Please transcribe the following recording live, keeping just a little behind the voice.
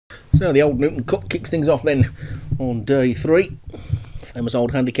So the Old Newton Cup kicks things off then on day 3. Famous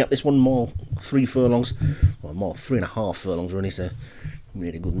old handicap. This one, mile 3 furlongs. Well, mile 3.5 furlongs really, so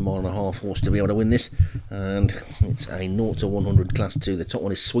really good mile-and-a-half horse to be able to win this. And it's a 0 to 100 class 2. The top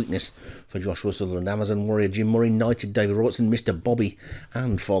one is Sweetness for Joshua Sutherland, Amazon Warrior, Jim Murray, Knighted, David Robertson, Mr. Bobby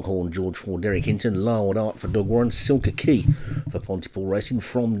and Foghorn George for Derek Hinton, Larwood Art for Doug Warren, Silka Key for Pontypool Racing,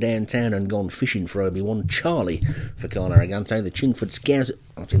 From Downtown and Gone Fishing for Obi-Wan, Charlie for Carl Aragante, the Chingford Scouts,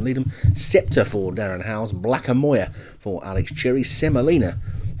 Martin Leadham, Scepter for Darren Howes, Blackamoya for Alex Cherry, Semolina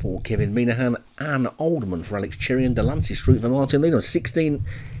for Kevin Minahan, Anne Oldman for Alex Cherry and Delancey Street for Martin Leadham. 16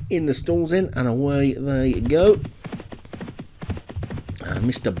 in the stalls in, and away they go. And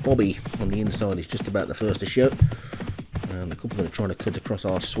Mr. Bobby on the inside is just about the first to show. And a couple of them are trying to cut across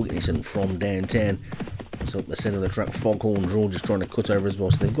our Sweetness and From Downtown. So up the centre of the track, Foghorn George is trying to cut over as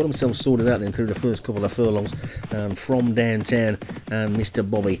well. So they've got themselves sorted out then through the first couple of furlongs. And From Downtown and Mr.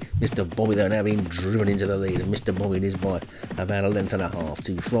 Bobby. Mr. Bobby, though, now being driven into the lead. And Mr. Bobby is by about 1.5 lengths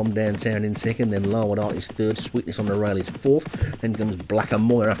to From Downtown in second. Then Larwood Art is third. Sweetness on the rail is fourth. Then comes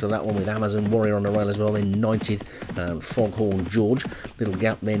Blackamoya after that one with Amazon Warrior on the rail as well. Then Knighted and Foghorn George. Little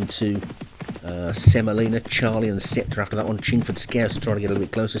gap then to Semolina, Charlie and Scepter after that one. Chingford Scouts trying to get a little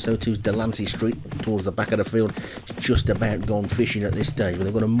bit closer, so too's Delancey Street towards the back of the field. It's just about gone fishing at this stage, but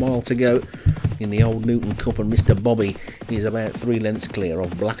they've got a mile to go in the Old Newton Cup, and Mr. Bobby is about 3 lengths clear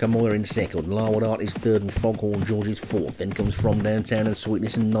of Blackamoya in second. Larwood Art is third and Foghorn George is fourth. Then comes From Downtown and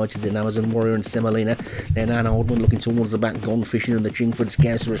Sweetness and Knighted, then Amazon Warrior and Semolina. Then Anne Oldman looking towards the back, Gone Fishing, and the Chingford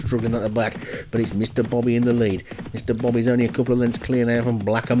Scouts are struggling at the back, but it's Mr. Bobby in the lead. Mr. Bobby's only a couple of lengths clear now from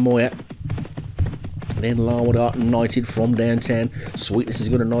Blackamoya. Then Larwood Art and Knighted From Downtown. Sweetness has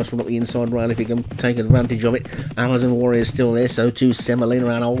got a nice run up the inside rail if he can take advantage of it. Amazon Warrior is still there, so too Semolina,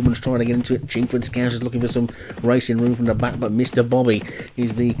 and Oldman's trying to get into it. Chingford Scouts is looking for some racing room from the back, but Mr. Bobby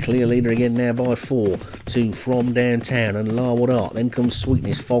is the clear leader again now by 4 to From Downtown and Larwood Art. Then comes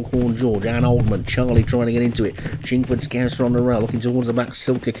Sweetness, Foghorn George, Anne Oldman, Charlie trying to get into it. Chingford Scouts are on the rail, looking towards the back.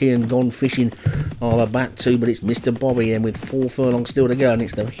 Silka Key and Gone Fishing are the back 2, but it's Mr. Bobby, and with 4 furlongs still to go, and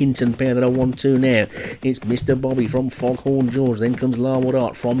it's the Hinton pair that are 1-2 now. It's Mr. Bobby from Foghorn George, then comes Larwood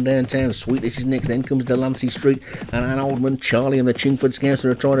Art From Downtown. Sweetness is next, then comes Delancey Street and Anne Oldman. Charlie and the Chingford Scouts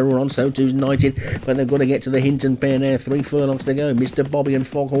are trying to run on, so too's Knighted, but they've got to get to the Hinton pair now. 3 furlongs to go. Mr. Bobby and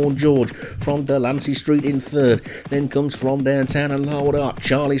Foghorn George from Delancey Street in third. Then comes From Downtown and Larwood Art.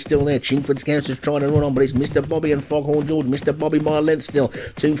 Charlie's still there. Chingford Scouts is trying to run on, but it's Mr. Bobby and Foghorn George. Mr. Bobby by a length still.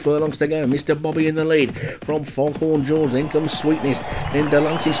 2 furlongs to go. Mr. Bobby in the lead from Foghorn George. Then comes Sweetness. Then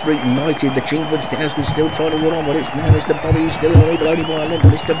Delancey Street, Knighted. The Chingford Scouts is still trying to run on, but it's now Mr. Bobby is still in the lead, but only by a length.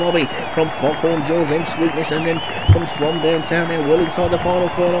 Mr. Bobby from Foghorn George, then Sweetness, and then comes From Downtown there, well inside the final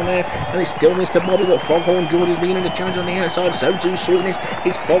furlong there, and it's still Mr. Bobby, but Foghorn George is beginning to challenge on the outside, so too Sweetness.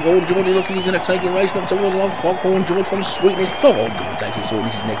 It's Foghorn George, he looks like he's going to take it racing up towards the line. Foghorn George from Sweetness. Foghorn George takes it.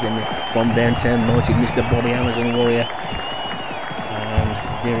 Sweetness is next, then From Downtown, Knighted, Mr. Bobby, Amazon Warrior, and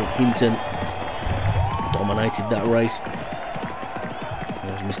Derek Hinton dominated that race.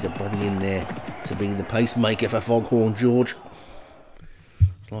 There's Mr. Bobby in there to be the pacemaker for Foghorn George.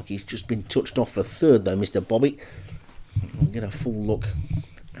 It's like he's just been touched off for third though, Mr. Bobby. We'll get a full look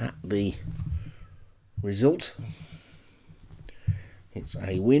at the result. It's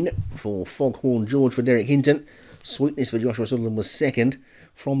a win for Foghorn George for Derek Hinton. Sweetness for Joshua Sutherland was second.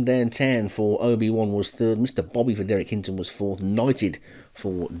 From Downtown for Obi-Wan was third. Mr. Bobby for Derek Hinton was fourth. Knighted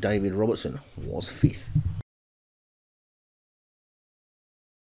for David Robertson was fifth.